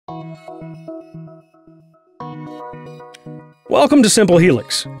Welcome to Simple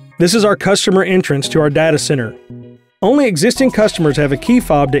Helix. This is our customer entrance to our data center. Only existing customers have a key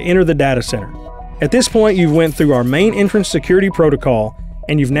fob to enter the data center. At this point, you've went through our main entrance security protocol,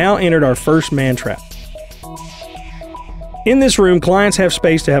 and you've now entered our first man trap. In this room, clients have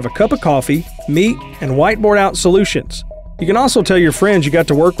space to have a cup of coffee, meet, and whiteboard out solutions. You can also tell your friends you got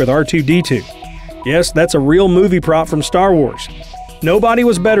to work with R2-D2. Yes, that's a real movie prop from Star Wars. Nobody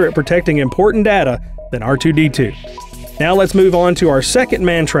was better at protecting important data than R2-D2. Now let's move on to our second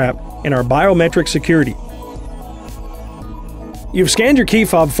man trap in our biometric security. You've scanned your key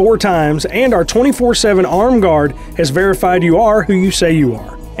fob 4 times, and our 24/7 armed guard has verified you are who you say you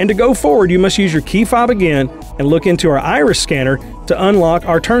are. And to go forward, you must use your key fob again and look into our iris scanner to unlock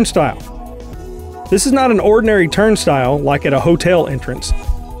our turnstile. This is not an ordinary turnstile like at a hotel entrance.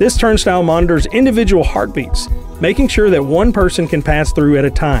 This turnstile monitors individual heartbeats, making sure that one person can pass through at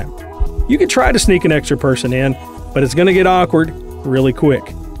a time. You could try to sneak an extra person in, but it's going to get awkward really quick.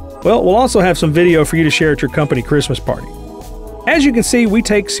 Well, we'll also have some video for you to share at your company Christmas party. As you can see, we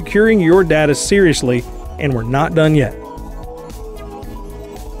take securing your data seriously, and we're not done yet.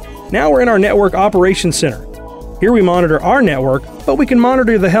 Now we're in our Network Operations Center. Here we monitor our network, but we can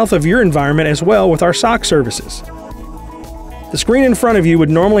monitor the health of your environment as well with our SOC services. The screen in front of you would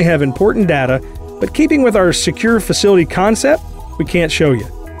normally have important data, but keeping with our secure facility concept, we can't show you.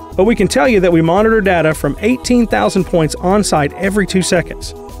 But we can tell you that we monitor data from 18,000 points on-site every 2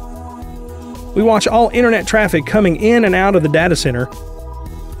 seconds. We watch all internet traffic coming in and out of the data center.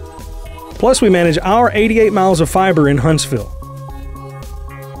 Plus, we manage our 88 miles of fiber in Huntsville.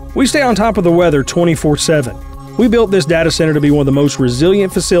 We stay on top of the weather 24/7. We built this data center to be one of the most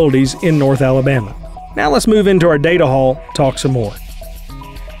resilient facilities in North Alabama. Now let's move into our data hall, talk some more.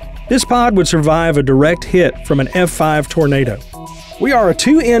 This pod would survive a direct hit from an F5 tornado. We are a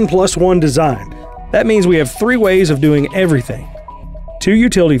 2N+1 design. That means we have 3 ways of doing everything. 2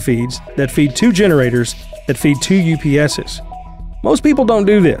 utility feeds that feed 2 generators that feed 2 UPSs. Most people don't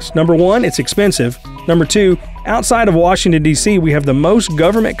do this. Number 1, it's expensive. Number 2, outside of Washington, D.C., we have the most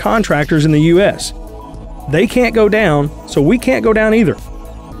government contractors in the U.S. They can't go down, so we can't go down either.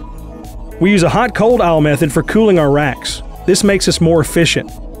 We use a hot-cold aisle method for cooling our racks. This makes us more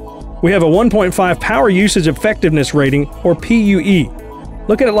efficient. We have a 1.5 power usage effectiveness rating, or PUE.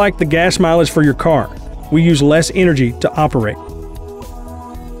 Look at it like the gas mileage for your car. We use less energy to operate.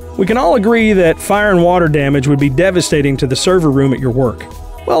 We can all agree that fire and water damage would be devastating to the server room at your work.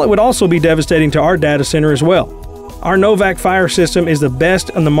 Well, it would also be devastating to our data center as well. Our Novak fire system is the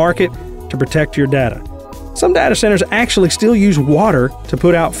best on the market to protect your data. Some data centers actually still use water to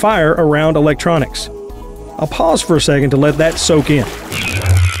put out fire around electronics. I'll pause for a second to let that soak in.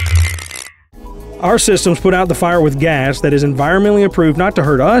 Our systems put out the fire with gas that is environmentally approved not to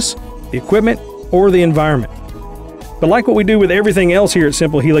hurt us, the equipment, or the environment. But like what we do with everything else here at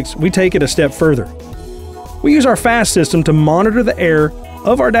Simple Helix, we take it a step further. We use our FAST system to monitor the air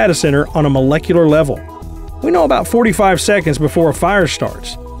of our data center on a molecular level. We know about 45 seconds before a fire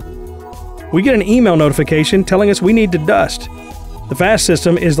starts. We get an email notification telling us we need to dust. The FAST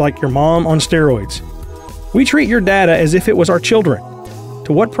system is like your mom on steroids. We treat your data as if it was our children.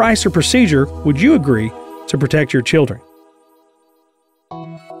 To what price or procedure would you agree to protect your children?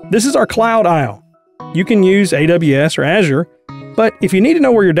 This is our cloud aisle. You can use AWS or Azure, but if you need to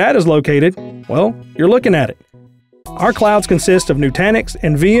know where your data is located, well, you're looking at it. Our clouds consist of Nutanix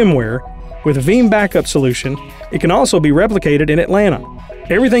and VMware with a Veeam backup solution. It can also be replicated in Atlanta.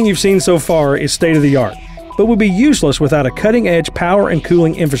 Everything you've seen so far is state-of-the-art, but would be useless without a cutting-edge power and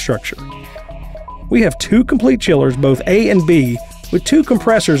cooling infrastructure. We have 2 complete chillers, both A and B, with 2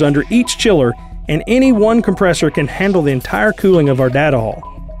 compressors under each chiller, and any one compressor can handle the entire cooling of our data hall.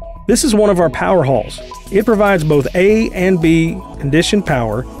 This is one of our power halls. It provides both A and B conditioned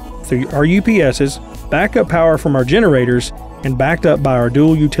power through our UPSs, backup power from our generators, and backed up by our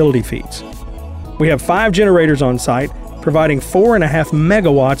dual utility feeds. We have 5 generators on site, providing 4.5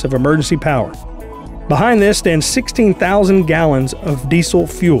 megawatts of emergency power. Behind this stands 16,000 gallons of diesel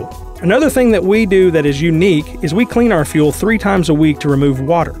fuel. Another thing that we do that is unique is we clean our fuel 3 times a week to remove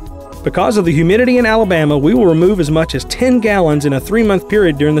water. Because of the humidity in Alabama, we will remove as much as 10 gallons in a 3-month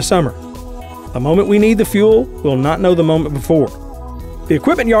period during the summer. The moment we need the fuel, we'll not know the moment before. The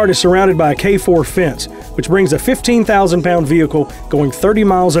equipment yard is surrounded by a K4 fence, which brings a 15,000-pound vehicle going 30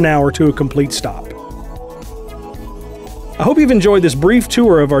 miles an hour to a complete stop. I hope you've enjoyed this brief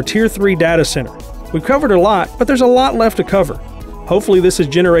tour of our Tier 3 data center. We've covered a lot, but there's a lot left to cover. Hopefully this has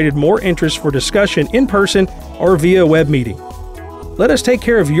generated more interest for discussion in person or via web meeting. Let us take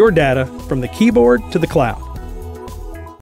care of your data from the keyboard to the cloud.